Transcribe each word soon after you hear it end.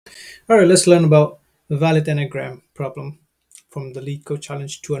All right, let's learn about the valid anagram problem from the Leetcode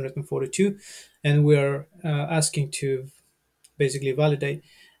challenge 242. And we're asking to basically validate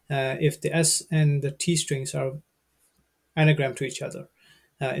if the S and the T strings are anagram to each other.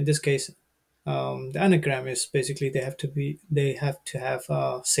 In this case, the anagram is basically they have to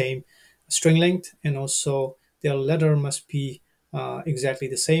have same string length, and also their letter must be exactly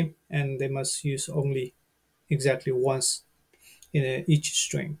the same, and they must use only exactly once in each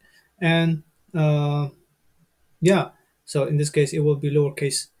string. And yeah, so in this case, it will be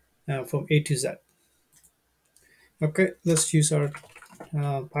lowercase from A to Z. Okay, let's use our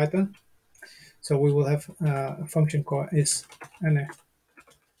Python. So we will have a function called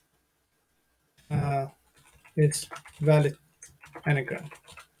uh, is valid anagram.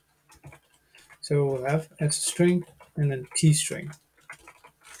 So we'll have S string and then T string.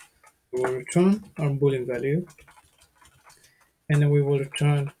 We will return our Boolean value, and then we will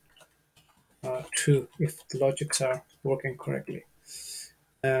return true if the logics are working correctly.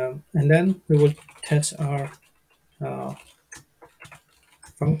 And then we will test our uh,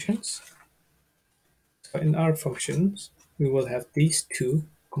 functions. So in our functions, we will have these two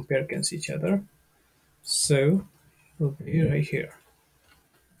compare against each other. So we'll be right here.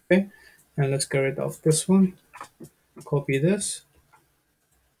 Okay, and let's get rid of this one. Copy this,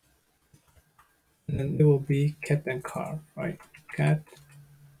 and then it will be cat and car, right? Cat,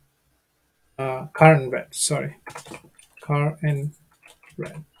 car and red. Sorry, car and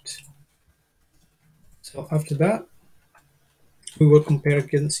red. So after that, we will compare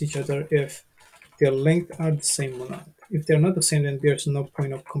against each other if their length are the same or not. If they're not the same, then there's no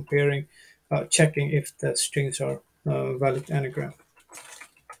point of comparing, checking if the strings are valid anagram.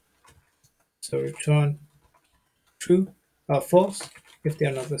 So return true, false if they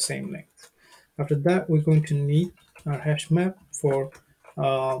are not the same length. After that, we're going to need our hash map for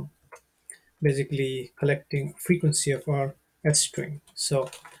um, basically collecting frequency of our S string. So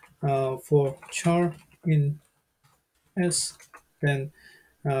for char in S, then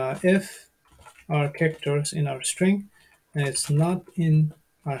if our characters in our string and it's not in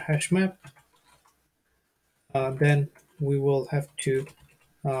our hash map, then we will have to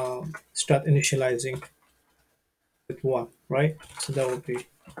start initializing with 1, right? So that will be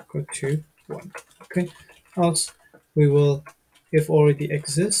equal to 1. Okay. Else, we will, if already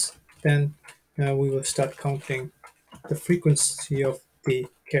exists, then we will start counting the frequency of the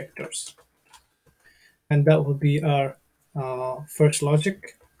characters. And that will be our first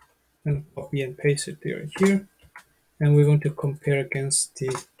logic. And copy and paste it here. And we're going to compare against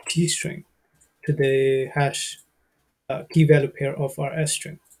the key string to the hash key value pair of our S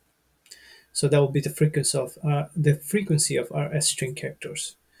string. So that will be the frequency of our S string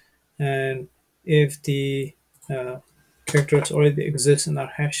characters. And if the characters already exist in our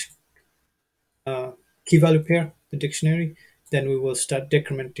hash key value pair, the dictionary, then we will start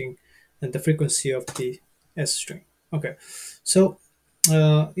decrementing the frequency of the S string. Okay, so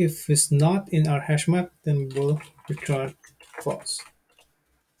if it's not in our hash map, then we'll return false.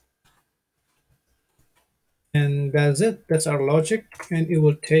 And that's it. That's our logic, and it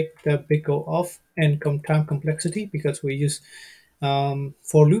will take the big O off and time complexity because we use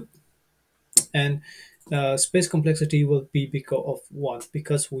for loop, and space complexity will be big O of 1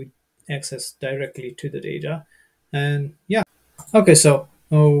 because we access directly to the data. And yeah, okay, so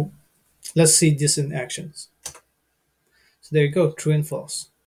let's see this in actions. So there you go, true and false.